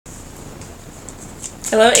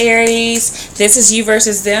Hello, Aries. This is you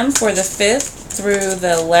versus them for the 5th through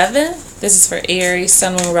the 11th. This is for Aries,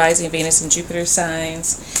 Sun, Moon, Rising, Venus, and Jupiter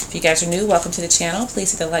signs. If you guys are new, welcome to the channel.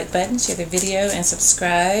 Please hit the like button, share the video, and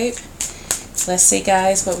subscribe. Let's see,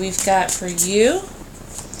 guys, what we've got for you.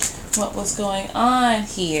 What was going on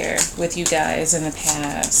here with you guys in the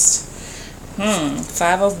past?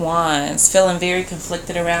 Five of Wands. Feeling very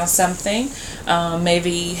conflicted around something.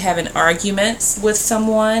 Maybe having arguments with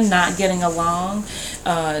someone, not getting along,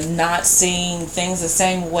 not seeing things the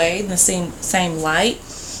same way, in the same light.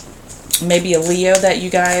 Maybe a Leo that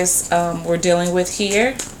you guys were dealing with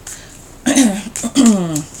here.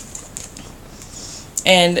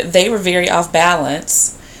 And they were very off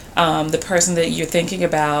balance. The person that you're thinking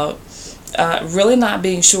about really not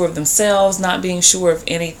being sure of themselves, not being sure of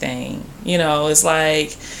anything. You know, it's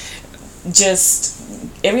like just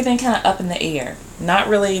everything kind of up in the air, not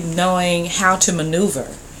really knowing how to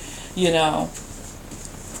maneuver. You know,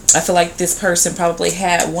 I feel like this person probably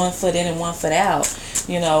had one foot in and one foot out.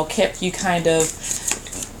 You know, kept you kind of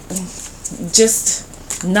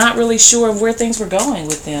just not really sure of where things were going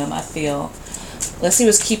with them, I feel. Let's see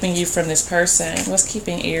what's keeping you from this person. What's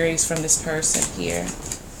keeping Aries from this person here?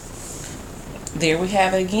 There we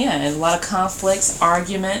have it again. A lot of conflicts,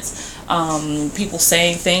 arguments, people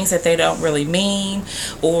saying things that they don't really mean,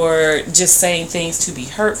 or just saying things to be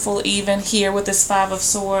hurtful even here with this Five of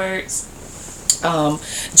Swords.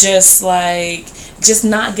 Just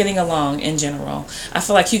not getting along in general. I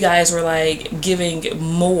feel like you guys were like giving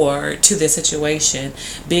more to this situation,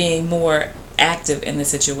 being more active in the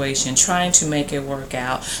situation, trying to make it work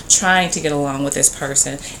out, trying to get along with this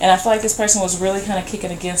person. And I feel like this person was really kind of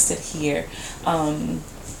kicking against it here.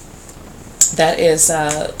 That is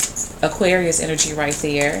Aquarius energy right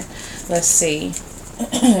there. Let's see.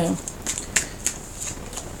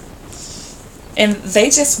 And they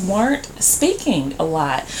just weren't speaking a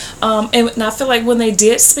lot. And I feel like when they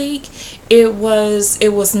did speak, it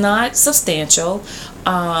was not substantial.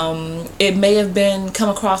 It may have been come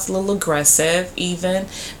across a little aggressive, even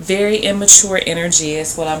very immature energy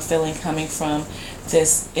is what I'm feeling coming from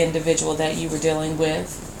this individual that you were dealing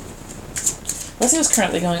with. Let's see what's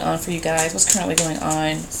currently going on for you guys. What's currently going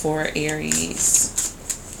on for Aries?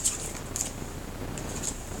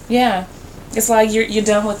 Yeah. It's like you're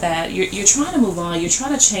done with that. You're trying to move on. You're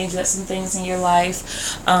trying to change up some things in your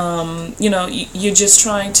life. You know, you're just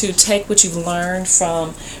trying to take what you've learned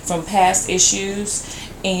from past issues,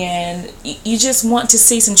 and you just want to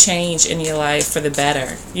see some change in your life for the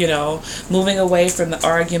better. You know, moving away from the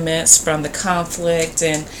arguments, from the conflict,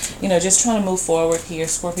 and you know, just trying to move forward here.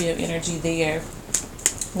 Scorpio energy there.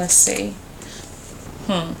 Let's see.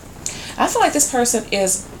 I feel like this person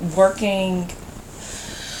is working.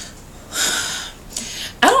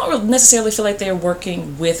 I don't necessarily feel like they're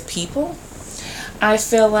working with people. I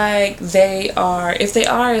feel like they are, if they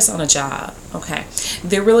are, it's on a job. Okay.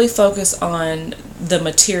 They're really focused on the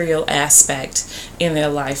material aspect in their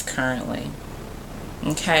life currently.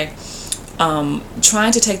 Okay.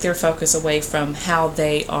 Trying to take their focus away from how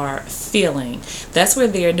they are feeling. That's where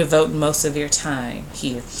they're devoting most of their time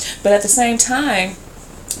here. But at the same time,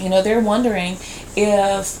 you know, they're wondering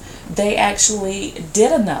if they actually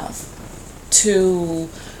did enough to,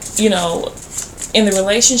 you know, in the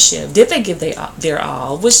relationship. Did they give their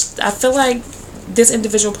all? Which I feel like this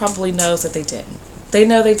individual probably knows that they didn't. They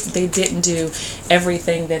know they didn't do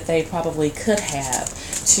everything that they probably could have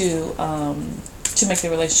to make the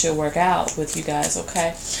relationship work out with you guys.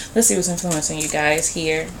 Okay, let's see what's influencing you guys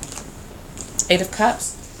here. Eight of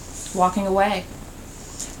Cups, walking away.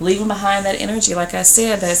 Leaving behind that energy, like I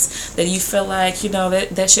said, that you feel like, you know,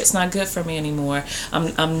 that shit's not good for me anymore.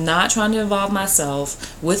 I'm not trying to involve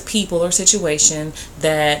myself with people or situation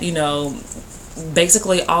that, you know,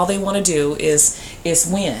 basically all they want to do is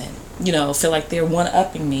win. You know, feel like they're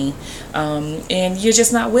one-upping me, and you're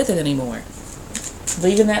just not with it anymore.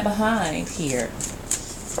 Leaving that behind here.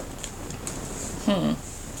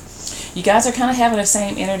 You guys are kind of having the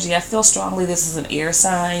same energy. I feel strongly this is an air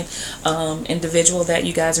sign individual that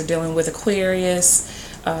you guys are dealing with. Aquarius,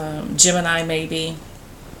 Gemini maybe.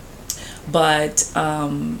 But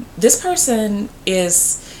this person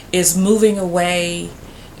is moving away.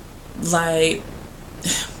 Like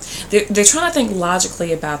they're trying to think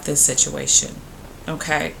logically about this situation.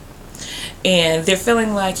 Okay. And they're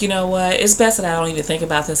feeling like, you know what, it's best that I don't even think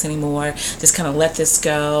about this anymore. Just kind of let this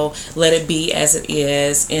go, let it be as it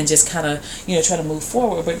is, and just kind of, you know, try to move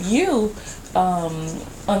forward. But you, on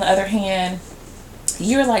the other hand,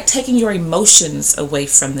 you're like taking your emotions away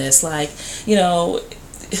from this. Like, you know,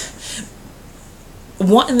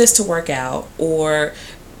 wanting this to work out, or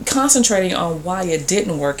concentrating on why it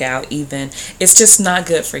didn't work out even, it's just not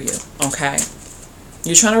good for you, okay?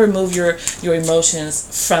 You're trying to remove your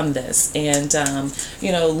emotions from this, and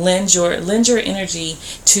lend your energy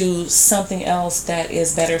to something else that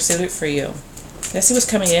is better suited for you. Let's see what's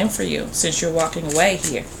coming in for you since you're walking away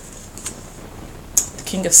here. The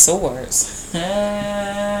King of Swords.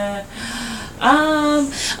 A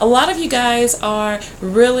lot of you guys are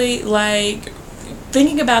really like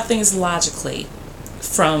thinking about things logically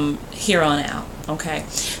from here on out, okay?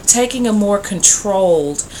 Taking a more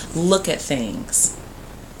controlled look at things.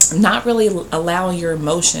 Not really allowing your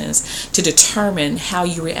emotions to determine how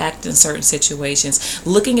you react in certain situations.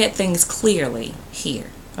 Looking at things clearly here,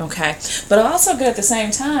 okay? But also good at the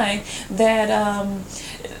same time that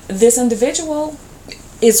this individual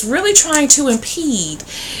is really trying to impede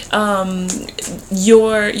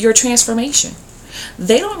your transformation.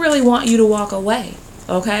 They don't really want you to walk away,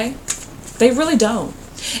 okay? They really don't.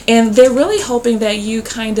 And they're really hoping that you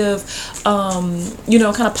kind of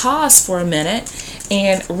pause for a minute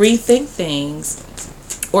and rethink things.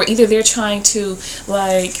 Or either they're trying to,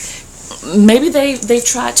 like, maybe they've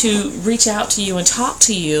tried to reach out to you and talk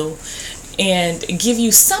to you and give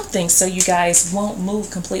you something so you guys won't move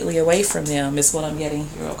completely away from them, is what I'm getting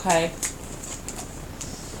here, okay?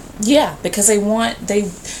 Yeah, because they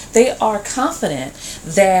are confident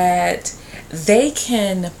that they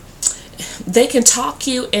can talk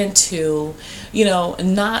you into,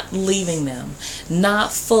 not leaving them,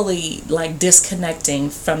 not fully like disconnecting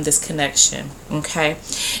from this connection, okay?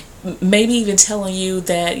 Maybe even telling you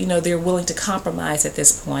that, they're willing to compromise at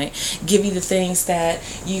this point, give you the things that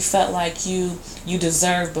you felt like you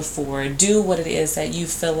deserved before, do what it is that you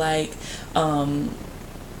feel like,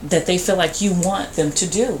 that they feel like you want them to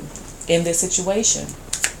do in this situation.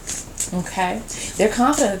 Okay, they're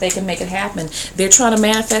confident that they can make it happen. They're trying to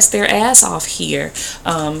manifest their ass off here,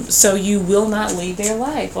 so you will not leave their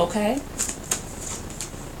life. Okay.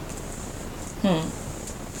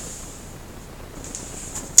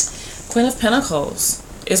 Queen of Pentacles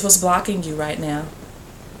is what's blocking you right now.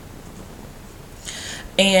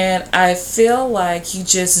 And I feel like you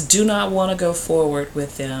just do not want to go forward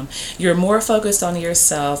with them. You're more focused on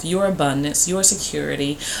yourself, your abundance, your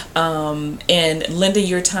security, and lending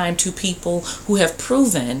your time to people who have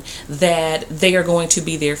proven that they are going to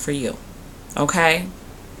be there for you. Okay?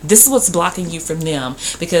 This is what's blocking you from them,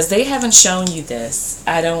 because they haven't shown you this.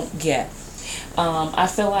 I don't get. I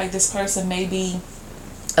feel like this person may be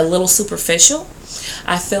a little superficial.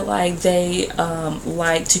 I feel like they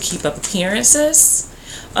like to keep up appearances.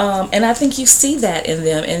 And I think you see that in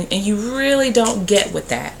them, and you really don't get with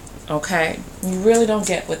that, okay? You really don't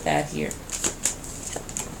get with that here.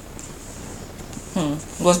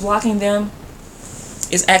 What's blocking them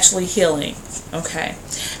is actually healing, okay?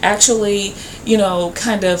 Actually,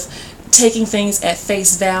 kind of taking things at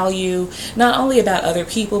face value, not only about other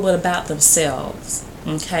people, but about themselves,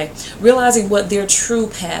 okay? Realizing what their true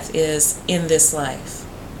path is in this life.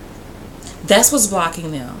 That's what's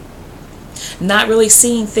blocking them. Not really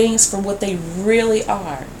seeing things for what they really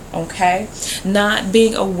are, okay? Not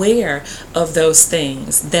being aware of those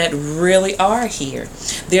things that really are here.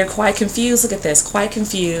 They're quite confused. Look at this. Quite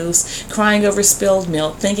confused, crying over spilled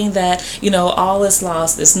milk, thinking that, all is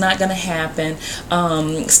lost. It's not going to happen.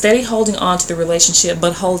 Steady holding on to the relationship,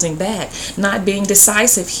 but holding back. Not being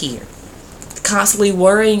decisive here. Constantly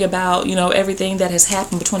worrying about, everything that has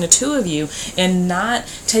happened between the two of you, and not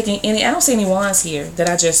taking any, I don't see any wands here,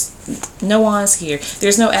 no wands here.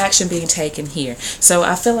 There's no action being taken here. So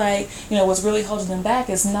I feel like, what's really holding them back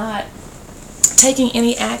is not taking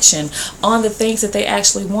any action on the things that they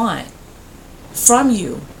actually want from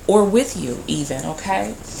you or with you even,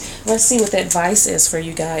 okay? Let's see what the advice is for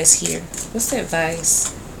you guys here. What's the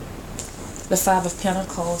advice? The Five of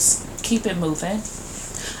Pentacles. Keep it moving.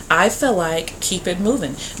 I feel like keep it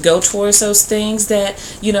moving. Go towards those things that,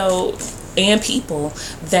 and people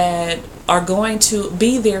that are going to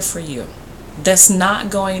be there for you. That's not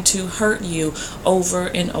going to hurt you over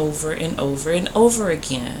and over and over and over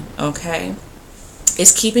again, okay?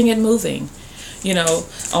 It's keeping it moving.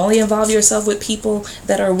 Only involve yourself with people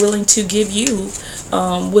that are willing to give you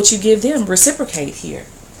what you give them. Reciprocate here.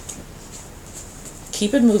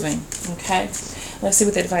 Keep it moving, okay? Let's see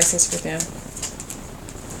what the advice is for them.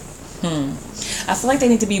 I feel like they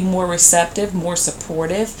need to be more receptive, more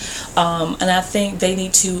supportive, and I think they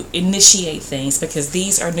need to initiate things, because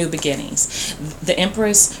these are new beginnings. The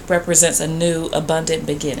Empress represents a new, abundant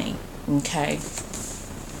beginning, okay?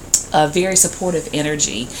 A very supportive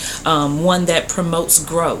energy, one that promotes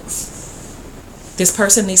growth. This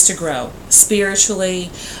person needs to grow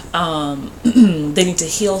spiritually. They need to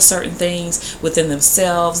heal certain things within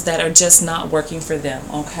themselves that are just not working for them,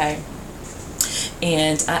 okay?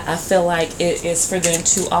 And I feel like it is for them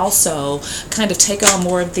to also kind of take on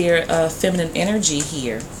more of their feminine energy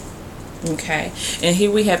here. Okay, and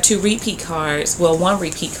here we have two repeat cards. Well, one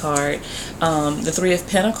repeat card, the Three of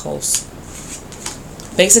Pentacles.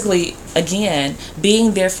 Basically, again,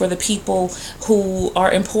 being there for the people who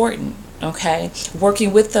are important. Okay,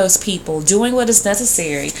 working with those people, doing what is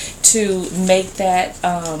necessary to make that,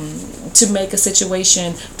 to make a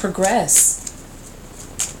situation progress.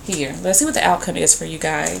 Here, let's see what the outcome is for you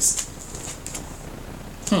guys.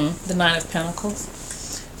 The Nine of Pentacles.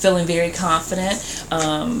 Feeling very confident,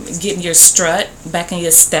 getting your strut back in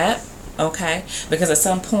your step, okay? Because at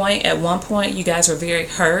one point, you guys were very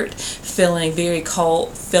hurt, feeling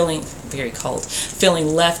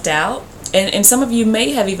left out. And some of you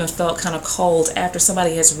may have even felt kind of cold after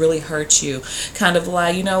somebody has really hurt you. Kind of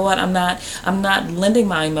like, you know what, I'm not lending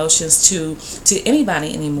my emotions to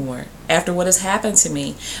anybody anymore after what has happened to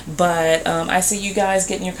me. But I see you guys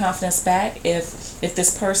getting your confidence back. If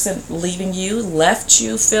this person leaving you left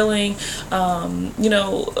you feeling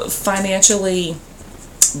financially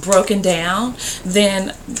broken down,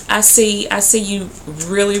 then I see you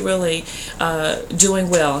really doing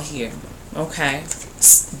well here, okay?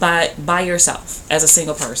 By yourself as a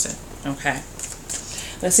single person, okay?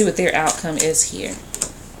 Let's see what their outcome is here.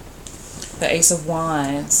 The Ace of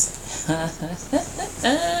Wands.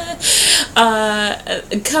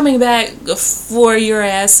 Coming back for your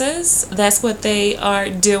asses. That's what they are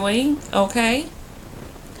doing, okay?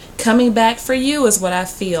 Coming back for you is what I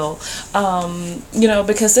feel.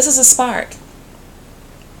 Because this is a spark.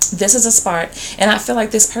 This is a spark, and I feel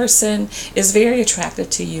like this person is very attractive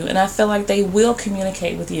to you, and I feel like they will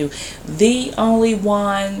communicate with you. The only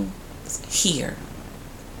one here.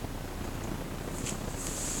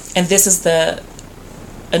 And this is the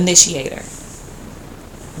initiator.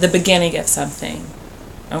 The beginning of something.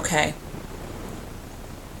 Okay.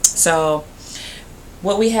 So,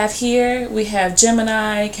 what we have here, we have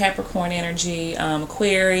Gemini, Capricorn energy,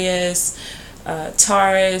 Aquarius,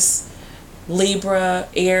 Taurus, Libra,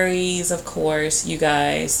 Aries, of course, you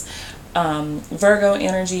guys. Virgo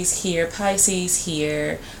energies here, Pisces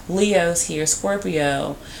here, Leo's here,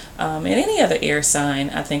 Scorpio, and any other air sign,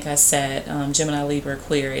 I think I said, Gemini, Libra,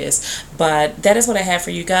 Aquarius. But that is what I have for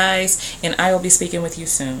you guys, and I will be speaking with you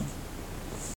soon.